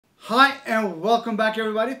Hi and welcome back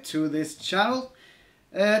everybody to this channel.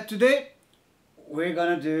 Today we're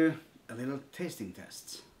gonna do a little tasting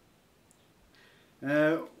test.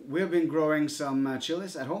 We've been growing some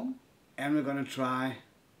chilies at home and we're gonna try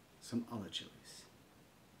some other chilies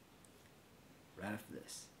right after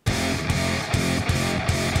this.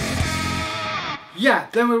 Yeah,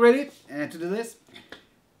 then we're ready to do this.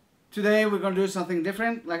 Today we're gonna do something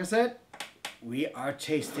different. Like I said, we are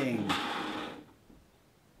tasting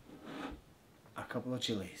a couple of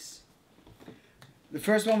chilies. The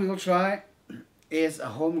first one we will try is a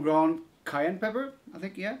homegrown cayenne pepper. I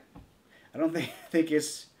think, yeah. I don't think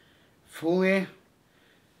it's fully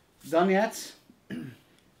done yet.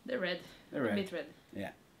 They're red. They're red. A bit red.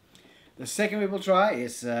 Yeah. The second we will try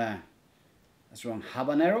is a strong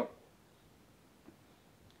habanero.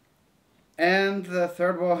 And the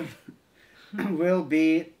third one will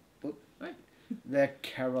be the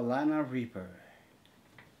Carolina Reaper.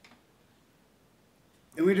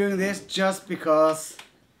 And we're doing this just because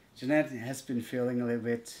Jeanette has been feeling a little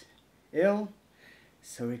bit ill.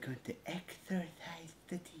 So we're going to exorcise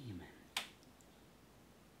the demon.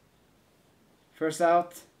 First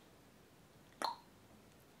out,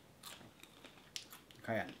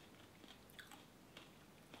 cayenne.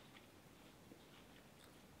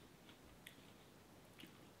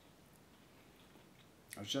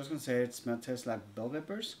 I was just going to say it tastes like bell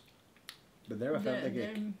peppers, but there I felt like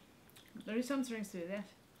it. There is some strings to that.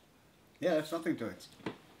 Yeah, there's something to it.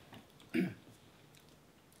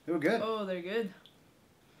 They were good. Oh, they're good.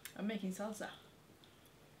 I'm making salsa.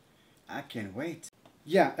 I can't wait.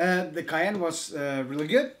 Yeah, the cayenne was really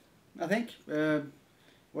good, I think.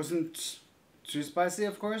 Wasn't too spicy,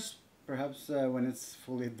 of course. Perhaps when it's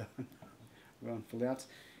fully done, well, fully out,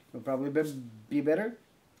 it'll probably be better.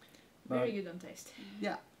 Very good on taste.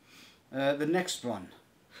 Yeah. The next one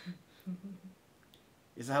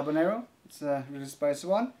is a habanero. It's a really spicy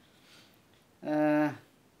one.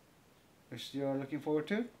 Which you're looking forward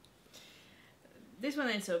to? This one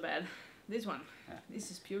ain't so bad. This one. Yeah. This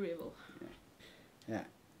is pure evil. Yeah.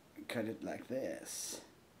 Cut it like this.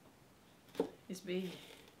 It's big.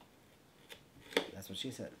 That's what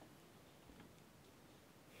she said.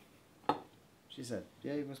 She said,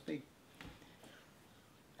 yeah, it was big.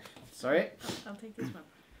 Sorry? I'll take this one.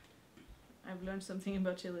 I've learned something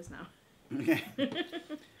about chilies now. Okay.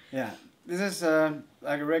 Yeah, this is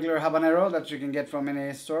like a regular habanero that you can get from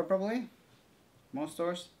any store probably. Most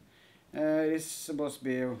stores. It is supposed to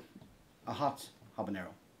be a hot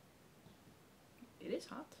habanero. It is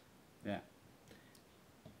hot. Yeah.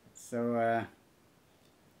 So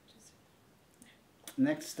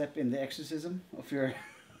next step in the exorcism of your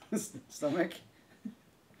stomach.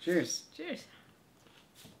 Cheers. Cheers.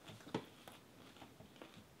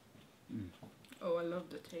 Oh, I love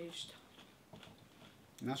the taste.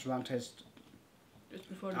 That's wrong taste. Just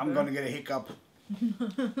before the I'm burn. gonna get a hiccup.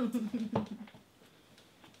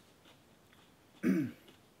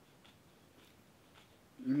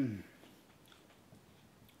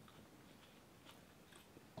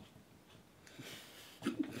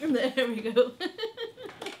 There we go.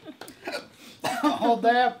 Oh,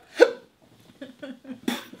 damn.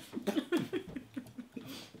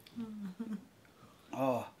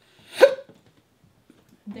 Oh.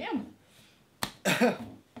 Damn.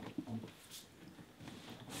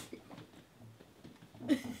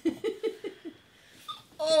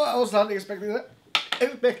 Oh, I was not expecting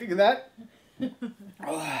that.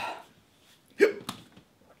 Oh.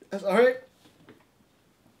 That's alright.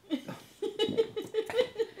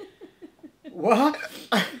 What?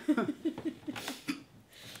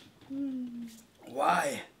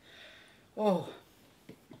 Why? Oh.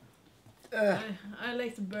 I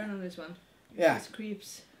like the burn on this one. Yeah. It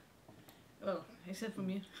creeps. Well, except from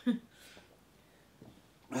you.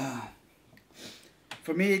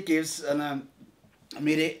 For me, it gives an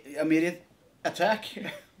immediate attack.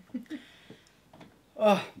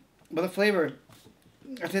 Oh, but the flavor.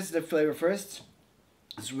 I tasted the flavor first.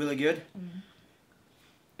 It's really good. Mm.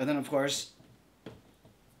 And then, of course,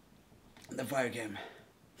 the fire came.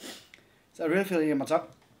 So I really feel it in my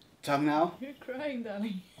tongue now. You're crying,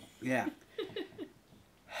 darling. Yeah.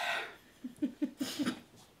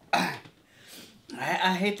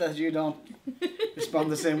 I hate that you don't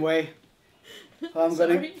respond the same way. I'm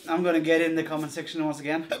gonna get in the comment section once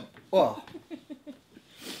again. Oh.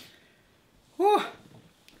 Whew.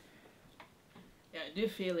 Yeah, I do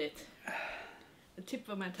feel it. The tip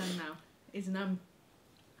of my tongue now is numb.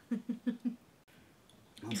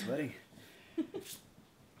 I'm sweating.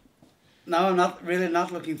 Now I'm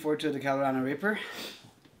not looking forward to the Carolina Reaper.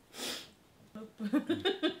 I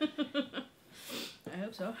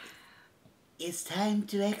hope so. It's time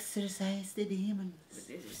to exercise the demons. But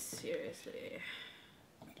this is seriously...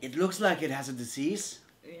 It looks like it has a disease.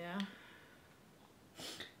 Yeah.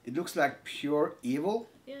 It looks like pure evil.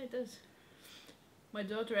 Yeah, it does. My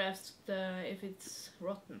daughter asked if it's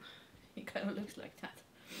rotten. It kind of looks like that.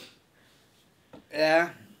 Yeah.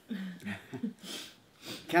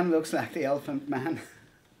 Kind of looks like the Elephant Man.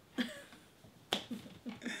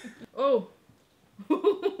 Oh!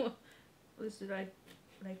 Let's do like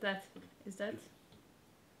that. Is that?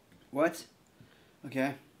 What?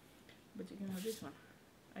 Okay. But you can have this one.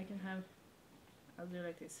 I can have... I'll do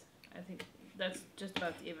like this. I think that's just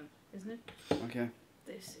about even, isn't it? Okay.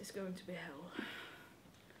 This is going to be hell.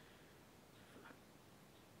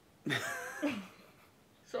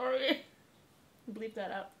 Sorry. Bleep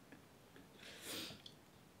that out.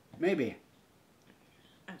 Maybe.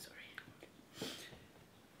 I'm sorry.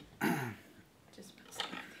 Just messing,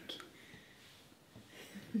 I think.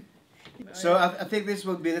 So I think this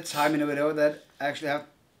will be the time in the video that I actually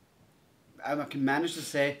I can manage to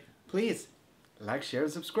say, please like, share,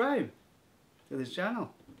 and subscribe to this channel.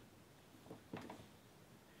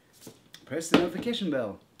 Press the notification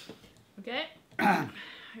bell. Okay.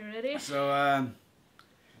 You ready? So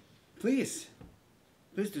please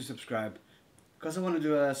do subscribe, because I want to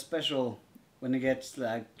do a special when it gets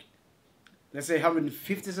like, let's say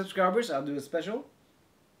 150 subscribers. I'll do a special.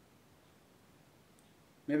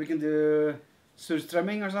 Maybe we can do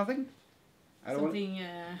surströmming or something. Something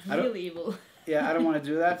really evil. Yeah, I don't want to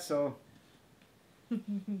do that, so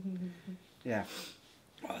yeah.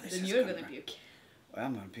 Oh, this Then is you're gonna puke. Well,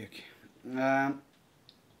 I'm gonna puke.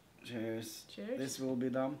 Cheers. Cheers. This will be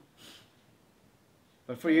dumb.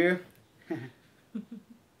 But for you.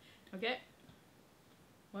 Okay.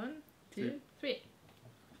 1, 2, 3.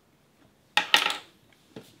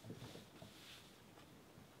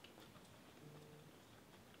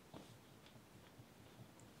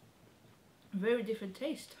 Very different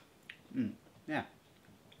taste. Yeah.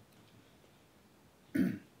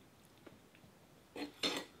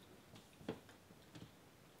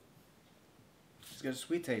 It's got a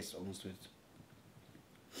sweet taste almost to it.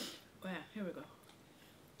 Oh yeah, here we go.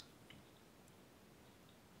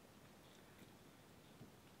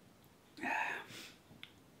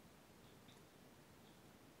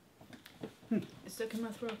 It's stuck in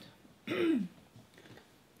my throat.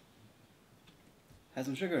 Has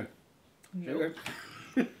some sugar. Nope.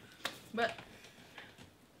 Sugar. But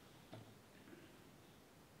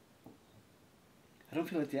I don't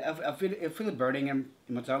feel it yet. I feel it burning in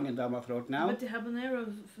my tongue and down my throat now. But the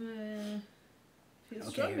habanero feels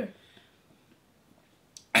Okay, stronger.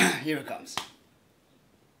 Here it comes.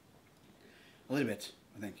 A little bit,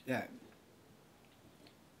 I think. Yeah.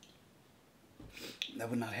 That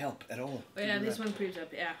would not help at all. Oh yeah, this one creeps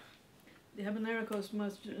up. Yeah, the habanero comes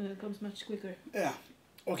much quicker. Yeah.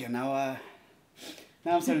 Okay, now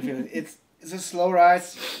I'm starting to feel it. It's a slow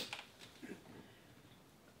rise.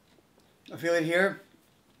 I feel it here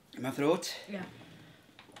in my throat. Yeah.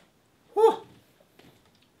 Whew.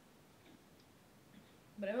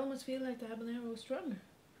 But I almost feel like the habanero was stronger.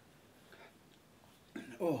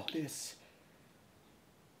 Oh, this.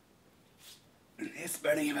 It's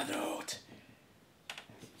burning in my throat.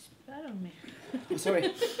 Spat on me. I'm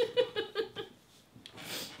sorry.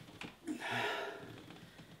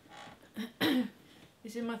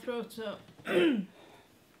 It's in my throat, so.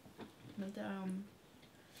 But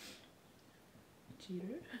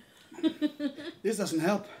cheater. This doesn't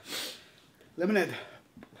help. Lemonade.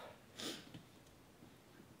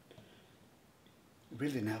 It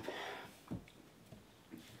really didn't help.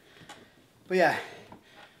 But yeah,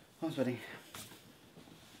 I'm sweating.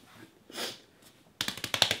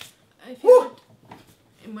 I feel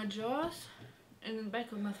it in my jaws and in the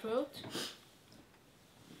back of my throat.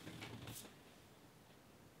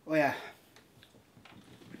 Oh yeah.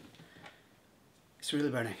 It's really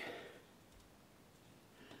burning.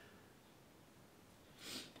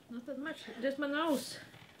 Not that much, just my nose.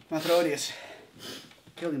 My throat is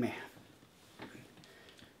killing me.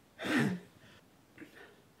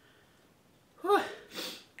 Whew.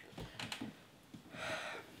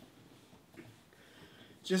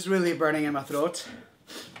 Just really burning in my throat.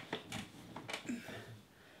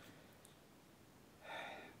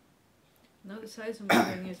 Now the size of my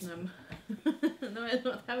tongue is numb. No, I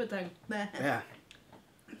don't have a tongue. Yeah.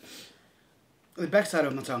 The back side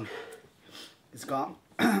of my tongue is gone.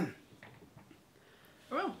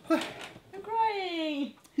 Oh, I'm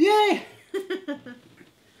crying! Yay!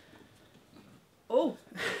 Oh!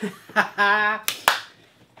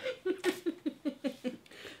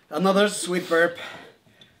 Another sweet burp.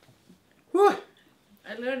 Whew.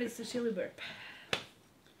 I learned it's a chili burp.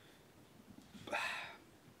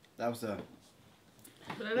 That was the.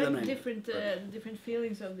 But I like the different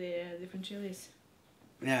feelings of the different chilies.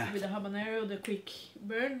 Yeah. With the habanero, the quick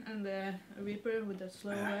burn, and the reaper with the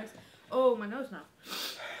slow rise. Oh, my nose now.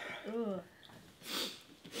 Ugh.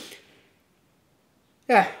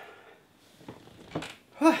 Yeah.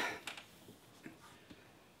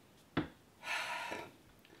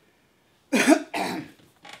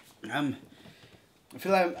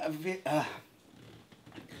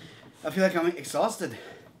 I feel like I'm exhausted.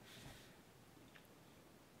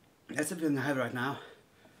 That's the feeling I have right now.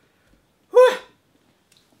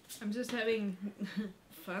 I'm just having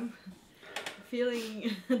fun.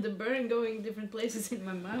 Feeling the burn going different places in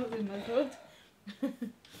my mouth, in my throat.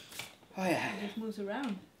 Oh yeah. It just moves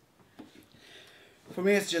around. For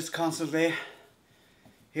me, it's just constantly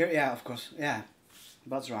here. Yeah, of course. Yeah,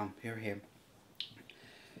 buzz around here.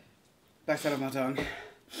 Backside of my tongue.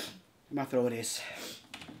 My throat is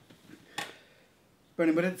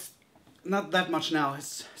burning, but it's not that much now.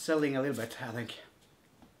 It's settling a little bit, I think.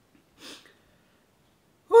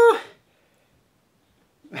 Woo!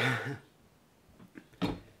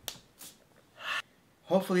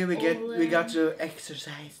 Hopefully we got to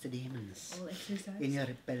exercise the demons in your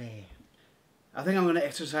belly. I think I'm gonna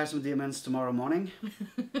exercise some demons tomorrow morning.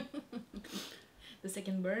 The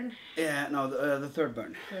second burn? Yeah, no, the third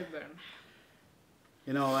burn. Third burn.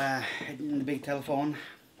 You know, in the big telephone.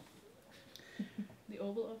 The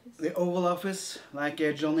Oval Office? The Oval Office, like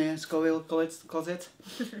Johnny Scoville calls it.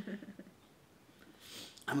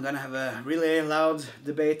 I'm gonna have a really loud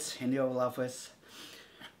debate in the Oval Office.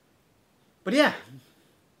 But yeah,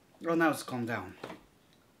 well now it's calmed down.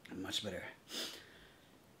 Much better.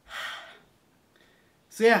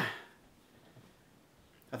 So yeah,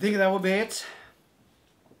 I think that will be it.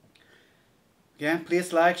 Again,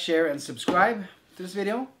 please like, share and subscribe to this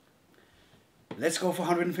video. Let's go for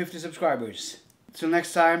 150 subscribers. Till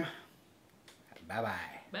next time, bye bye.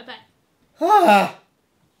 Bye bye. Ah!